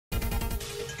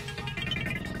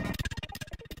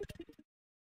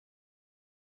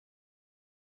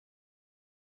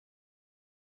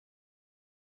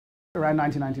Around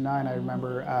 1999, I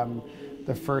remember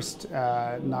the first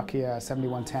Nokia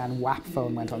 7110 WAP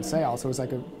phone went on sale. So it was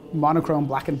like a monochrome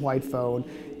black and white phone,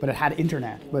 but it had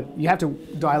internet. But you have to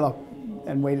dial up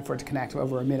and wait for it to connect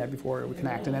over a minute before it would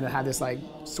connect. And then it had this like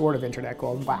sort of internet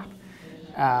called WAP.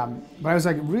 But I was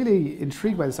like really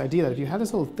intrigued by this idea that if you had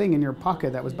this little thing in your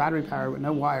pocket that was battery powered with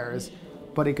no wires,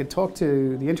 but it could talk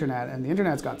to the internet, and the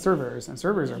internet's got servers, and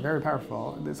servers are very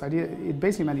powerful. This idea, it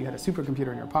basically meant you had a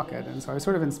supercomputer in your pocket, and so I was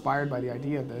sort of inspired by the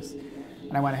idea of this.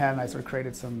 And I went ahead and I sort of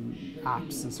created some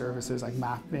apps and services like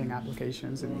mapping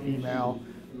applications and email,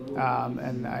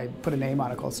 and I put a name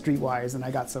on it called Streetwise, and I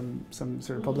got some sort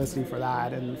of publicity for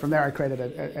that. And from there I created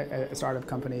a startup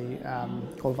company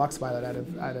called VoxPilot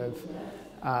out of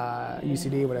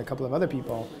UCD with a couple of other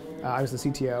people. I was the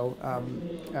CTO,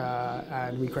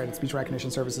 and we created speech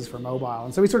recognition services for mobile.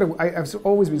 And so I've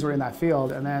always been sort of in that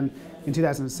field. And then in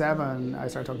 2007, I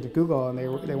started talking to Google, and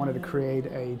they wanted to create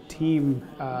a team,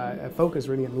 a focus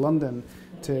really in London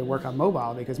to work on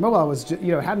mobile, because mobile was, it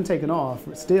hadn't taken off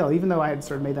still. Even though I had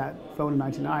sort of made that phone in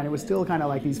 '99, it was still kind of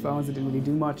like these phones that didn't really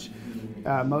do much.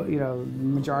 Vast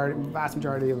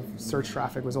majority of search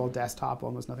traffic was all desktop,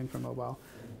 almost nothing from mobile.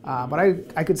 But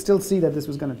I could still see that this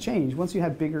was going to change once you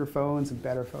had bigger phones and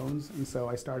better phones, and so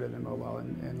I started in mobile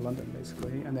in London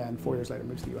basically, and then 4 years later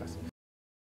moved to the US.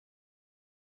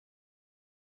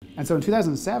 And so in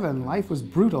 2007, life was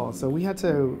brutal. So we had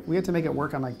to make it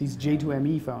work on like these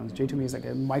J2ME phones. J2ME is like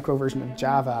a micro version of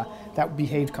Java that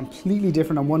behaved completely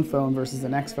different on one phone versus the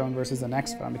next phone versus the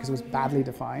next phone because it was badly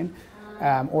defined.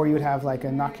 Or you would have like a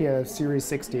Nokia Series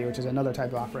 60, which is another type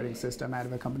of operating system out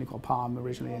of a company called Palm,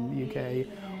 originally in the UK.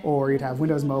 Or you'd have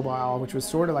Windows Mobile, which was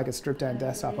sort of like a stripped-down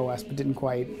desktop OS, but didn't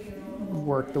quite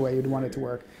work the way you'd want it to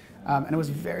work. And it was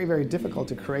very, very difficult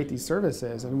to create these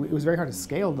services, and it was very hard to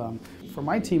scale them. For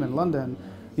my team in London,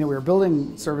 we were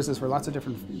building services for lots of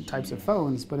different types of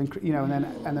phones, but and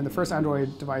then the first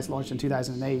Android device launched in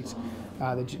 2008,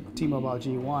 the T-Mobile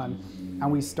G1.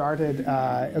 And we started,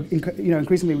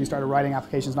 increasingly we started writing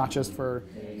applications not just for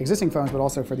existing phones, but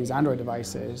also for these Android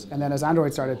devices. And then as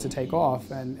Android started to take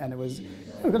off, and it was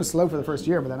kind of slow for the first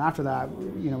year, but then after that,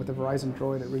 with the Verizon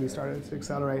Droid, it really started to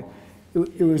accelerate.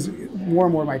 It was more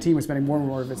and more my team was spending more and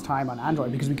more of its time on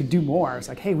Android because we could do more. It's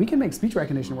like, hey, we can make speech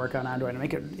recognition work on Android and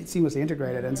make it seamlessly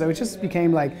integrated. And so it just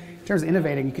became like, in terms of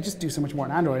innovating, you could just do so much more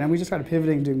on Android. And we just started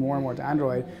pivoting, doing more and more to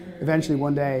Android. Eventually,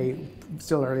 one day,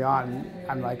 still early on,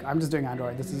 I'm like, I'm just doing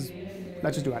Android. Let's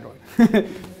just do Android. And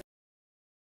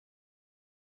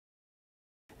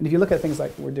if you look at things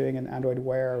like we're doing in Android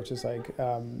Wear, which is like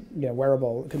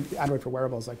wearable, Android for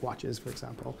wearables like watches, for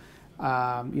example.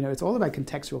 It's all about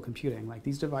contextual computing. Like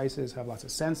these devices have lots of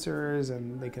sensors,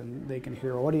 and they can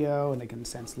hear audio, and they can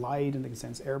sense light, and they can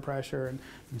sense air pressure, and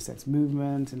they can sense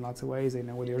movement in lots of ways. They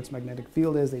know where the Earth's magnetic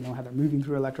field is. They know how they're moving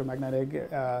through electromagnetic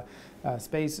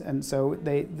space, and so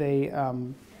they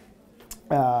can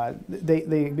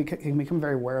become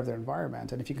very aware of their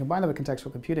environment. And if you combine them with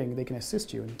contextual computing, they can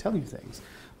assist you and tell you things.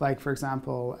 Like, for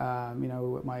example,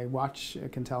 my watch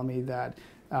can tell me that,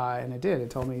 and it did. It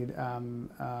told me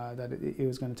that it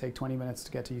was going to take 20 minutes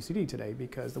to get to UCD today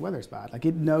because the weather's bad. Like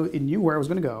it knew where it was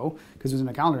going to go because it was in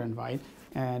a calendar invite,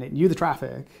 and it knew the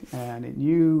traffic, and it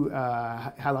knew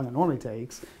how long it normally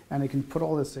takes, and it can put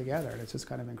all this together. And it's just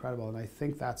kind of incredible. And I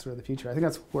think that's sort of the future. I think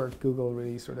that's where Google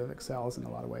really sort of excels in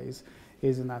a lot of ways,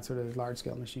 is in that sort of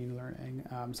large-scale machine learning.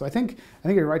 So I think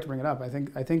you're right to bring it up. I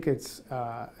think there's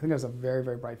a very,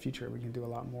 very bright future. We can do a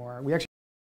lot more. We actually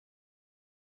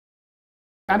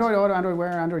Android Auto, Android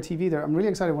Wear, Android TV. I'm really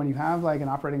excited when you have like an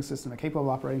operating system, a capable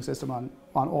operating system on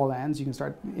all ends. You can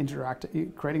start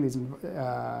creating these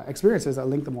experiences that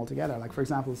link them all together. Like for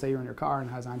example, say you're in your car and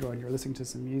it has Android, and you're listening to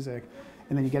some music,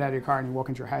 and then you get out of your car and you walk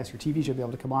into your house. Your TV should be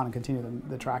able to come on and continue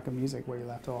the track of music where you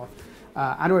left off.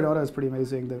 Android Auto is pretty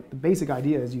amazing. The basic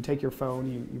idea is you take your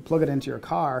phone, you plug it into your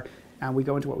car, and we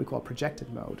go into what we call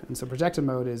projected mode. And so projected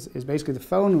mode is basically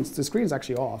the screen is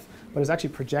actually off, but it's actually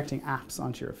projecting apps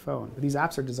onto your phone. But these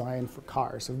apps are designed for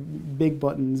cars, so big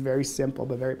buttons, very simple,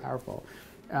 but very powerful.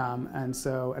 And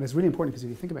it's really important because if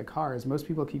you think about cars, most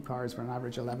people keep cars for an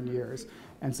average 11 years.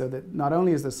 And so that not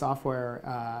only is the software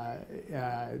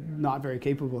not very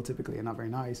capable typically and not very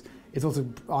nice, it's also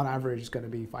on average going to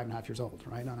be 5.5 years old,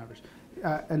 right, on average.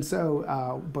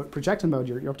 But projected mode,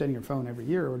 you're updating your phone every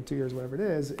year or 2 years, whatever it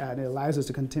is, and it allows us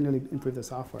to continually improve the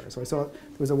software. So I saw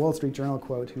there was a Wall Street Journal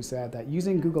quote who said that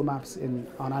using Google Maps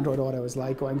on Android Auto is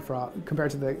like going from, compared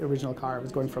to the original car, it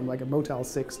was going from like a Motel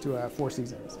 6 to a Four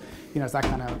Seasons. It's that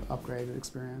kind of upgraded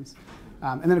experience.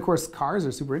 And then of course cars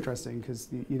are super interesting because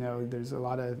there's a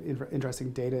lot of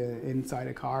interesting data inside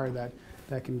a car that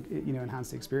can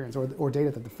enhance the experience, or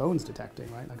data that the phone's detecting,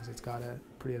 right? Like it's got a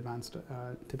pretty advanced,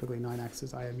 typically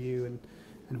 9x IMU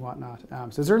and whatnot.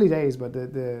 So it's early days, but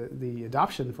the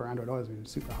adoption for Android Auto has been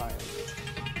super high.